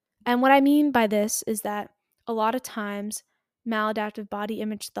 And what I mean by this is that a lot of times maladaptive body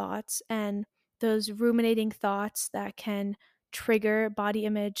image thoughts and those ruminating thoughts that can trigger body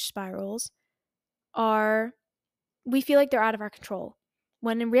image spirals are, we feel like they're out of our control.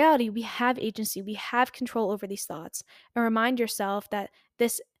 When in reality, we have agency, we have control over these thoughts. And remind yourself that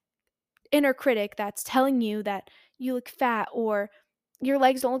this inner critic that's telling you that you look fat or your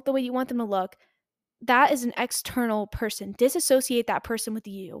legs don't look the way you want them to look, that is an external person. Disassociate that person with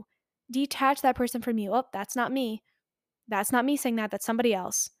you. Detach that person from you. Oh, that's not me. That's not me saying that. That's somebody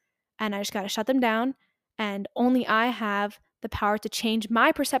else. And I just got to shut them down. And only I have the power to change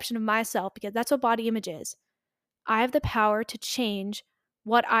my perception of myself, because that's what body image is. I have the power to change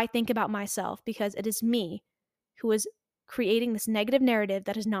what I think about myself, because it is me who is creating this negative narrative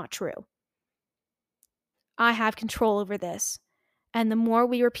that is not true. I have control over this. And the more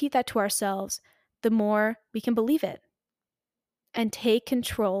we repeat that to ourselves, the more we can believe it and take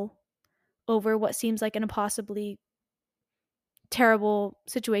control over what seems like an impossibly terrible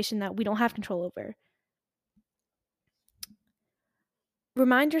situation that we don't have control over.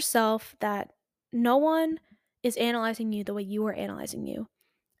 Remind yourself that no one is analyzing you the way you are analyzing you.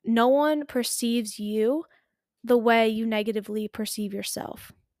 No one perceives you the way you negatively perceive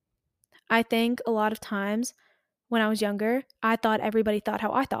yourself. I think a lot of times when I was younger, I thought everybody thought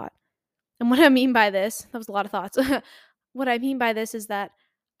how I thought. And what I mean by this, that was a lot of thoughts. What I mean by this is that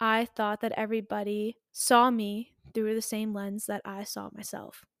I thought that everybody saw me through the same lens that I saw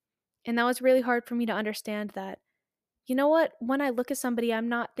myself. And that was really hard for me to understand that, you know what, when I look at somebody, I'm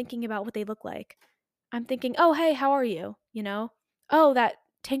not thinking about what they look like. I'm thinking, oh, hey, how are you? Oh, that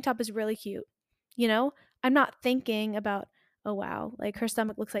tank top is really cute. I'm not thinking about, oh, wow, like her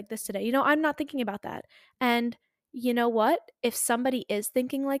stomach looks like this today. I'm not thinking about that. And you know what? If somebody is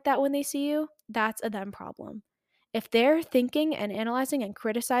thinking like that when they see you, that's a them problem. If they're thinking and analyzing and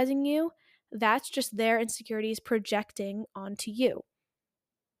criticizing you, that's just their insecurities projecting onto you.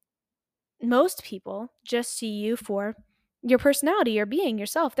 Most people just see you for your personality, your being,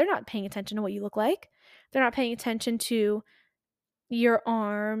 yourself. They're not paying attention to what you look like. They're not paying attention to your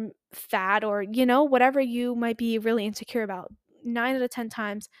arm fat or, whatever you might be really insecure about. 9 out of 10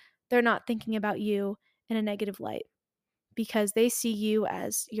 times, they're not thinking about you in a negative light, because they see you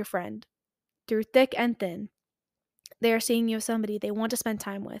as your friend through thick and thin. They are seeing you as somebody they want to spend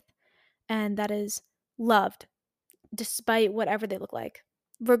time with, and that is loved despite whatever they look like,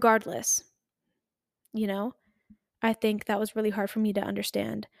 regardless. You know, I think that was really hard for me to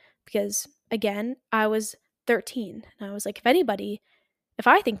understand, because, again, I was 13 and I was like, if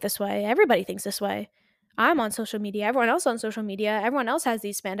I think this way, everybody thinks this way. I'm on social media, everyone else on social media, everyone else has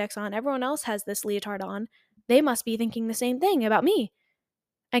these spandex on, everyone else has this leotard on. They must be thinking the same thing about me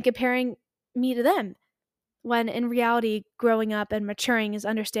and comparing me to them. When in reality, growing up and maturing is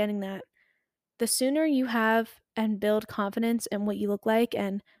understanding that the sooner you have and build confidence in what you look like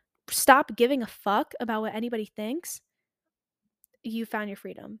and stop giving a fuck about what anybody thinks, you found your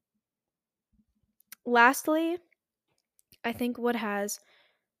freedom. Lastly, I think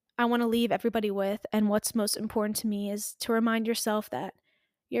I want to leave everybody with, and what's most important to me, is to remind yourself that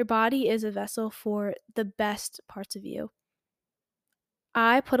your body is a vessel for the best parts of you.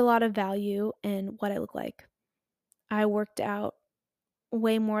 I put a lot of value in what I look like. I worked out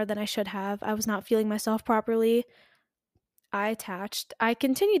way more than I should have. I was not feeling myself properly. I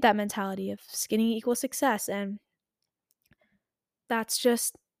continued that mentality of skinny equals success, and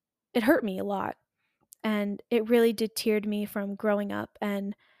it hurt me a lot. And it really deterred me from growing up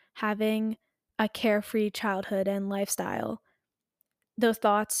and having a carefree childhood and lifestyle. Those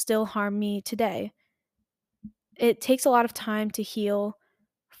thoughts still harm me today. It takes a lot of time to heal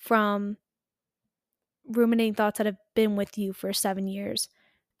from ruminating thoughts that have been with you for 7 years,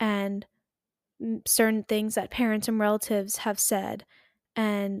 and certain things that parents and relatives have said,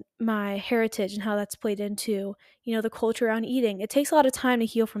 and my heritage and how that's played into, the culture around eating. It takes a lot of time to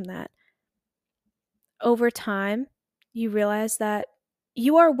heal from that. Over time, you realize that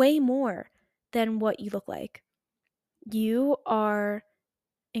you are way more than what you look like. You are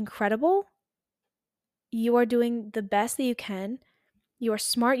incredible. You are doing the best that you can. You are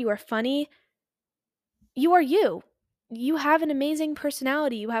smart. You are funny. You are you. You have an amazing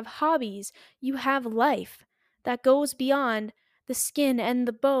personality. You have hobbies. You have life that goes beyond the skin and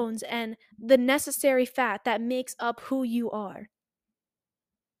the bones and the necessary fat that makes up who you are.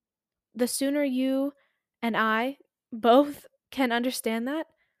 The sooner you and I both can understand that,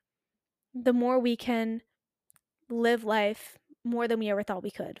 the more we can live life more than we ever thought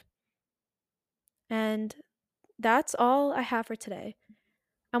we could. And that's all I have for today.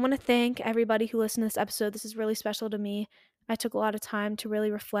 I want to thank everybody who listened to this episode. This is really special to me. I took a lot of time to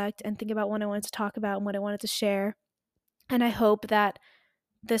really reflect and think about what I wanted to talk about and what I wanted to share. And I hope that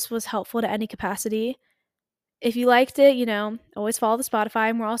this was helpful to any capacity. If you liked it, always follow the Spotify.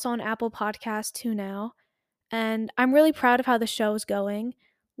 And we're also on Apple Podcasts too now. And I'm really proud of how the show is going.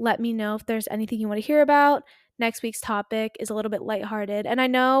 Let me know if there's anything you want to hear about. Next week's topic is a little bit lighthearted. And I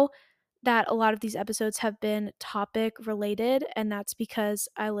know that a lot of these episodes have been topic related, and that's because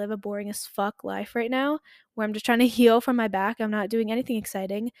I live a boring as fuck life right now where I'm just trying to heal from my back. I'm not doing anything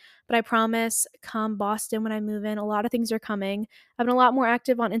exciting, but I promise come Boston when I move in, a lot of things are coming. I've been a lot more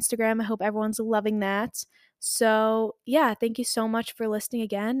active on Instagram. I hope everyone's loving that. So, yeah, thank you so much for listening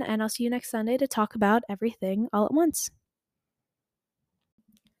again, and I'll see you next Sunday to talk about everything all at once.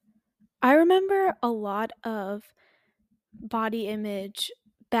 I remember a lot of body image,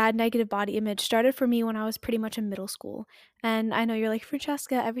 bad negative body image started for me when I was pretty much in middle school. And I know you're like,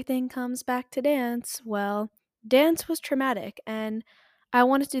 Francesca, everything comes back to dance. Well, dance was traumatic. And I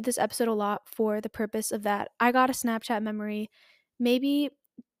wanted to do this episode a lot for the purpose of that. I got a Snapchat memory maybe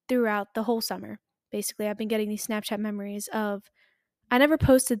throughout the whole summer. Basically, I've been getting these Snapchat memories of I never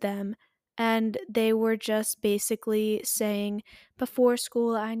posted them, and they were just basically saying, before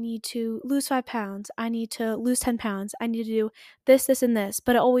school, I need to lose 5 pounds, I need to lose 10 pounds, I need to do this, this, and this.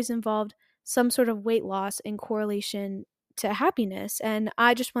 But it always involved some sort of weight loss in correlation to happiness. And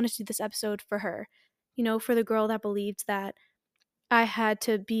I just wanted to do this episode for her, for the girl that believed that I had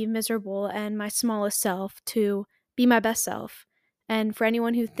to be miserable and my smallest self to be my best self. And for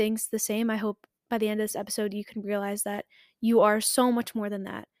anyone who thinks the same, I hope by the end of this episode you can realize that you are so much more than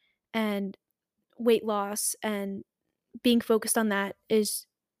that. And weight loss and being focused on that is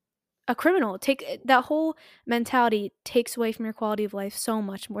a criminal. Take that whole mentality takes away from your quality of life so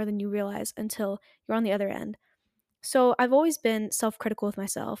much more than you realize until you're on the other end. So I've always been self-critical with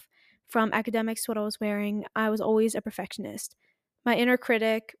myself. From academics to what I was wearing, I was always a perfectionist. My inner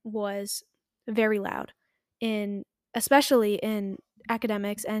critic was very loud especially in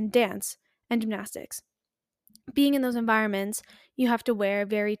academics and dance and gymnastics. Being in those environments, you have to wear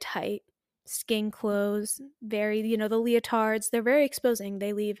very tight skin clothes, very, the leotards, they're very exposing.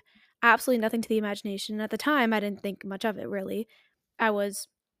 They leave absolutely nothing to the imagination. At the time, I didn't think much of it really. I was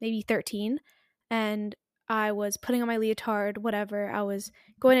maybe 13 and I was putting on my leotard, whatever. I was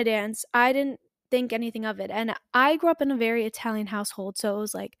going to dance. I didn't think anything of it. And I grew up in a very Italian household. So it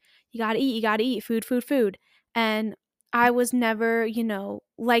was like, you gotta eat, food, food, food. And I was never,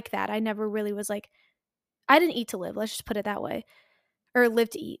 like that. I never really was like, I didn't eat to live. Let's just put it that way. Or live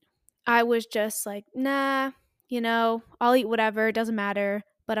to eat. I was just like, nah, I'll eat whatever. It doesn't matter.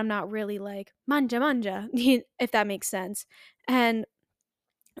 But I'm not really like, manja, manja, if that makes sense. And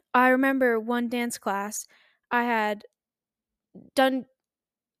I remember one dance class, I had done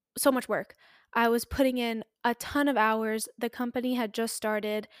so much work. I was putting in a ton of hours. The company had just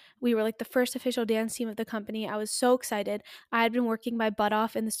started. We were like the first official dance team of the company. I was so excited. I had been working my butt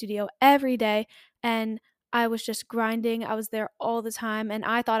off in the studio every day and I was just grinding. I was there all the time and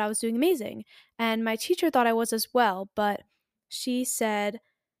I thought I was doing amazing. And my teacher thought I was as well, but she said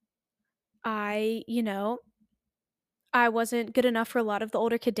I, I wasn't good enough for a lot of the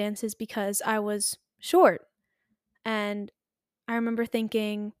older kid dances because I was short. And I remember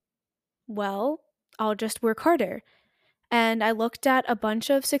thinking, well, I'll just work harder. And I looked at a bunch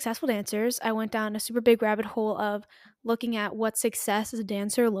of successful dancers. I went down a super big rabbit hole of looking at what success as a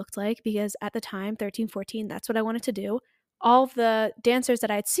dancer looked like because at the time, 13, 14, that's what I wanted to do. All of the dancers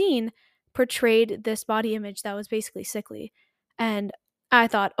that I'd seen portrayed this body image that was basically sickly. And I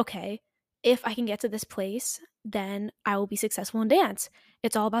thought, okay, if I can get to this place, then I will be successful in dance.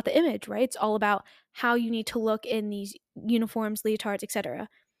 It's all about the image, right? It's all about how you need to look in these uniforms, leotards, etc.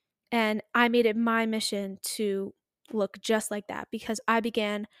 And I made it my mission to look just like that because I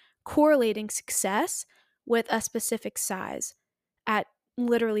began correlating success with a specific size at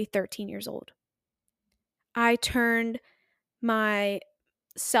literally 13 years old. I turned my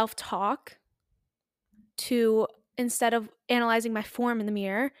self talk to, instead of analyzing my form in the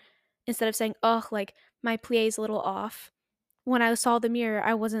mirror, instead of saying, oh, like my plie is a little off, when I saw the mirror,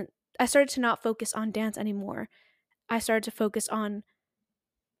 I started to not focus on dance anymore. I started to focus on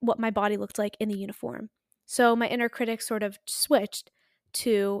what my body looked like in the uniform. So my inner critic sort of switched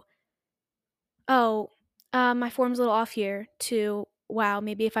to, oh, my form's a little off here, to, wow,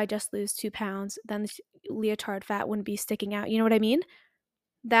 maybe if I just lose 2 pounds, then the leotard fat wouldn't be sticking out. You know what I mean?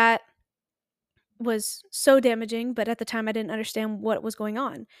 That was so damaging, but at the time I didn't understand what was going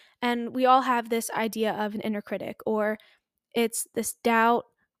on. And we all have this idea of an inner critic, or it's this doubt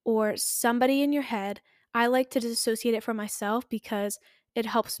or somebody in your head. I like to dissociate it from myself because it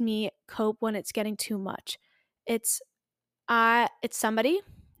helps me cope when it's getting too much. It's It's somebody,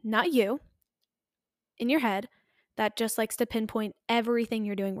 not you, in your head that just likes to pinpoint everything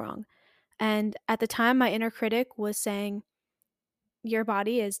you're doing wrong. And at the time, my inner critic was saying, your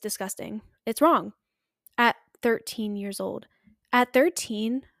body is disgusting. It's wrong. At 13 years old. At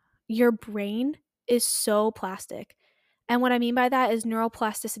 13, your brain is so plastic. And what I mean by that is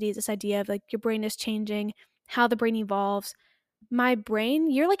neuroplasticity is this idea of like your brain is changing, how the brain evolves. My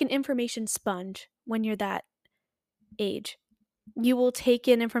brain, you're like an information sponge when you're that age. You will take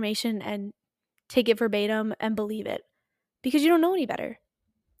in information and take it verbatim and believe it because you don't know any better.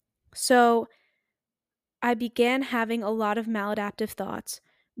 So I began having a lot of maladaptive thoughts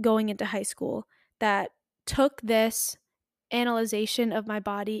going into high school that took this analyzation of my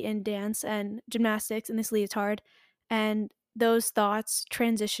body in dance and gymnastics in this leotard, and those thoughts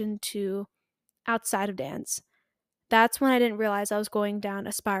transitioned to outside of dance. That's when I didn't realize I was going down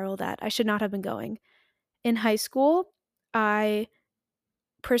a spiral that I should not have been going. In high school, I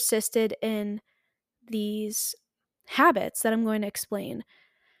persisted in these habits that I'm going to explain.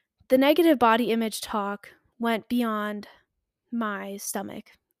 The negative body image talk went beyond my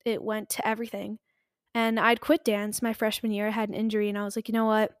stomach. It went to everything. And I'd quit dance my freshman year. I had an injury and I was like, you know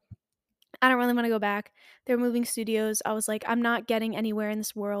what? I don't really want to go back. They're moving studios. I was like, I'm not getting anywhere in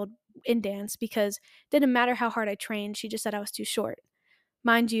this world in dance because it didn't matter how hard I trained. She just said I was too short.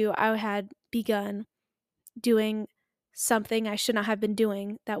 Mind you, I had begun doing something I should not have been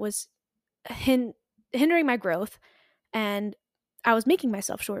doing that was hindering my growth. And I was making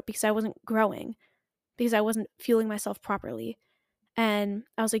myself short because I wasn't growing, because I wasn't fueling myself properly. And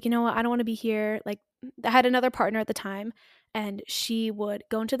I was like, you know what? I don't want to be here. Like, I had another partner at the time, and she would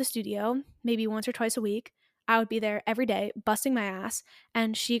go into the studio maybe once or twice a week. I would be there every day, busting my ass.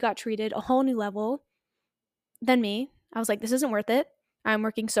 And she got treated a whole new level than me. I was like, this isn't worth it. I'm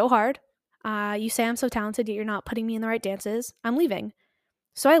working so hard. You say I'm so talented, yet you're not putting me in the right dances. I'm leaving.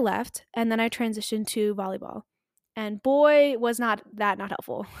 So I left, and then I transitioned to volleyball. And boy, was not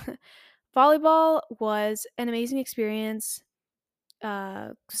helpful. Volleyball was an amazing experience,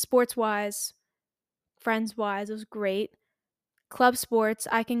 sports wise, friends wise. It was great. Club sports,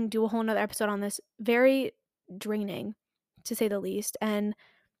 I can do a whole nother episode on this. Very draining, to say the least. And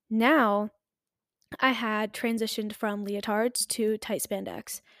now I had transitioned from leotards to tight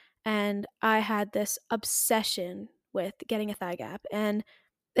spandex. And I had this obsession with getting a thigh gap. And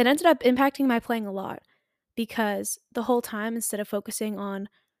it ended up impacting my playing a lot because the whole time, instead of focusing on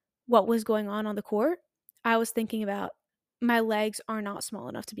what was going on the court, I was thinking about my legs are not small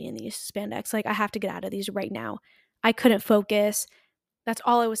enough to be in these spandex. Like, I have to get out of these right now. I couldn't focus. That's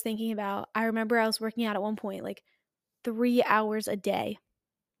all I was thinking about. I remember I was working out at one point, like 3 hours a day.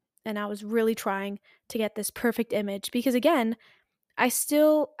 And I was really trying to get this perfect image because, again, I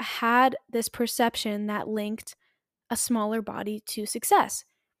still had this perception that linked a smaller body to success.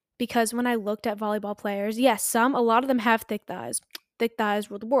 Because when I looked at volleyball players, yes, a lot of them have thick thighs. Thick thighs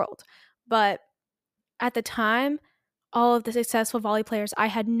rule the world. But at the time, all of the successful volley players I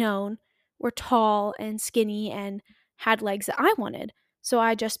had known were tall and skinny and had legs that I wanted. So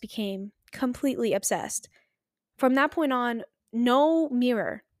I just became completely obsessed. From that point on, no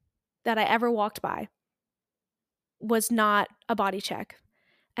mirror that I ever walked by was not a body check.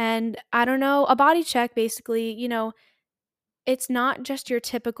 And I don't know, a body check basically, it's not just your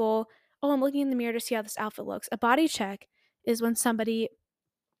typical, oh, I'm looking in the mirror to see how this outfit looks. A body check is when somebody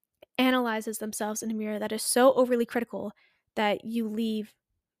analyzes themselves in a mirror that is so overly critical that you leave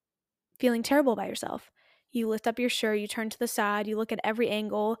feeling terrible about yourself. You lift up your shirt, you turn to the side, you look at every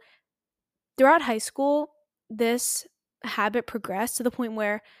angle. Throughout high school, this habit progressed to the point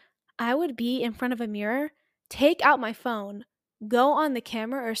where I would be in front of a mirror, take out my phone, go on the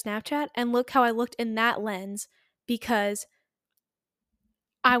camera or Snapchat, and look how I looked in that lens because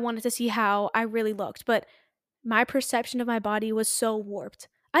I wanted to see how I really looked. But my perception of my body was so warped.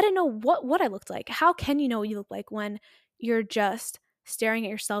 I didn't know what I looked like. How can you know what you look like when you're just staring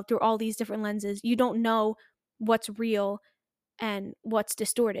at yourself through all these different lenses? You don't know what's real and what's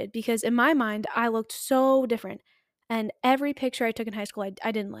distorted because in my mind, I looked so different. And every picture I took in high school,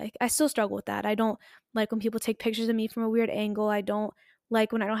 I didn't like. I still struggle with that. I don't like when people take pictures of me from a weird angle. I don't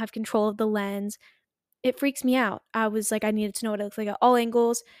like when I don't have control of the lens. It freaks me out. I was like, I needed to know what it looked like at all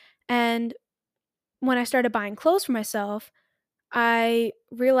angles. And when I started buying clothes for myself, I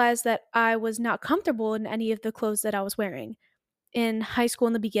realized that I was not comfortable in any of the clothes that I was wearing. In high school,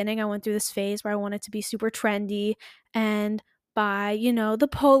 in the beginning, I went through this phase where I wanted to be super trendy and buy, the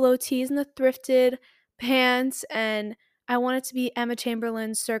polo tees and the thrifted pants. And I wanted to be Emma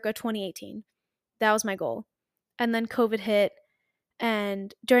Chamberlain circa 2018. That was my goal. And then COVID hit.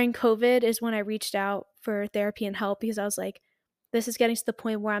 And during COVID is when I reached out for therapy and help because I was like, this is getting to the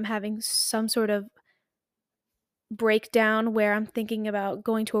point where I'm having some sort of breakdown where I'm thinking about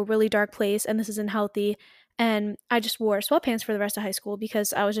going to a really dark place and this isn't healthy. And I just wore sweatpants for the rest of high school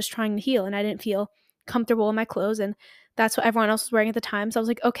because I was just trying to heal and I didn't feel comfortable in my clothes. And that's what everyone else was wearing at the time. So I was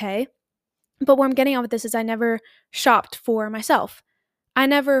like, okay. But what I'm getting at with this is I never shopped for myself. I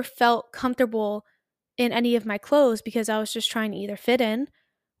never felt comfortable in any of my clothes because I was just trying to either fit in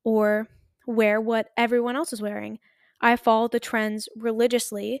or wear what everyone else is wearing. I followed the trends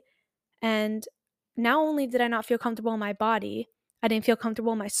religiously, and not only did I not feel comfortable in my body, I didn't feel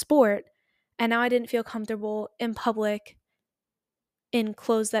comfortable in my sport, and now I didn't feel comfortable in public in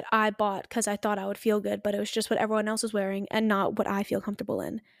clothes that I bought because I thought I would feel good, but it was just what everyone else was wearing and not what I feel comfortable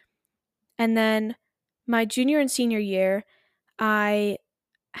in. And then my junior and senior year, I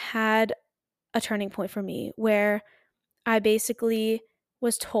had a turning point for me where I basically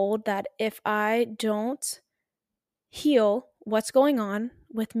was told that if I don't heal what's going on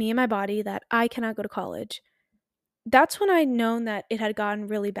with me and my body, that I cannot go to college. That's when I known that it had gotten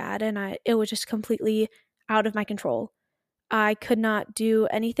really bad and it was just completely out of my control. I could not do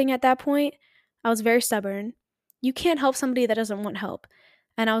anything at that point. I was very stubborn. You can't help somebody that doesn't want help.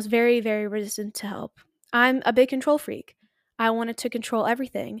 And I was very, very resistant to help. I'm a big control freak. I wanted to control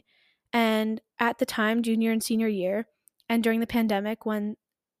everything. And at the time, junior and senior year, and during the pandemic, when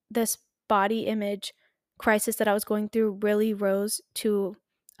this body image crisis that I was going through really rose to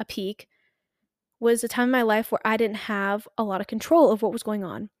a peak, was a time in my life where I didn't have a lot of control of what was going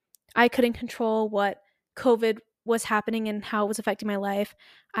on. I couldn't control what COVID was happening and how it was affecting my life.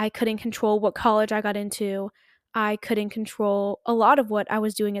 I couldn't control what college I got into. I couldn't control a lot of what I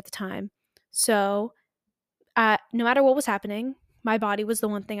was doing at the time. So, no matter what was happening, my body was the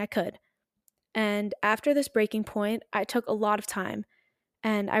one thing I could. And after this breaking point, I took a lot of time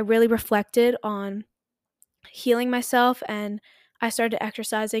and I really reflected on healing myself, and I started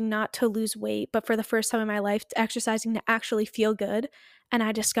exercising not to lose weight, but for the first time in my life, exercising to actually feel good. And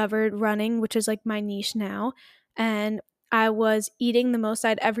I discovered running, which is like my niche now. And I was eating the most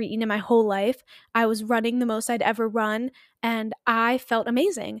I'd ever eaten in my whole life. I was running the most I'd ever run, and I felt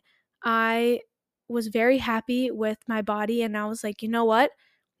amazing. I was very happy with my body, and I was like, you know what?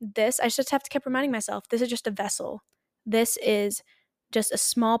 I just have to keep reminding myself, this is just a vessel. This is just a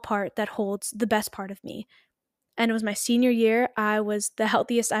small part that holds the best part of me. And it was my senior year. I was the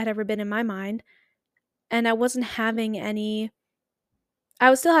healthiest I'd ever been in my mind. And I wasn't having I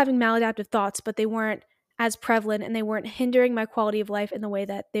was still having maladaptive thoughts, but they weren't as prevalent and they weren't hindering my quality of life in the way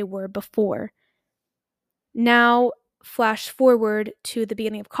that they were before. Now, flash forward to the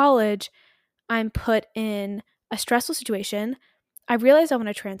beginning of college, I'm put in a stressful situation. I realize I want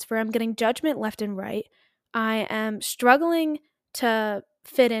to transfer. I'm getting judgment left and right. I am struggling to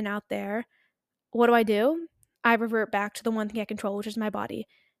fit in out there. What do? I revert back to the one thing I control, which is my body.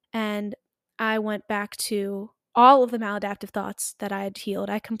 And I went back to all of the maladaptive thoughts that I had healed.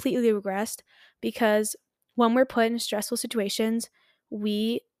 I completely regressed because when we're put in stressful situations,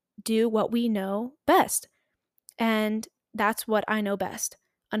 we do what we know best. And that's what I know best,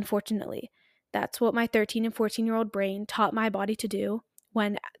 unfortunately. That's what my 13 and 14-year-old brain taught my body to do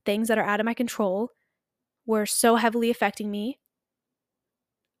when things that are out of my control were so heavily affecting me.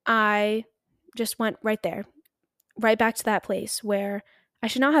 I just went right there, right back to that place where I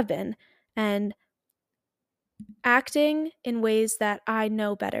should not have been, and acting in ways that I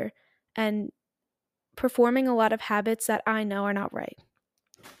know better and performing a lot of habits that I know are not right.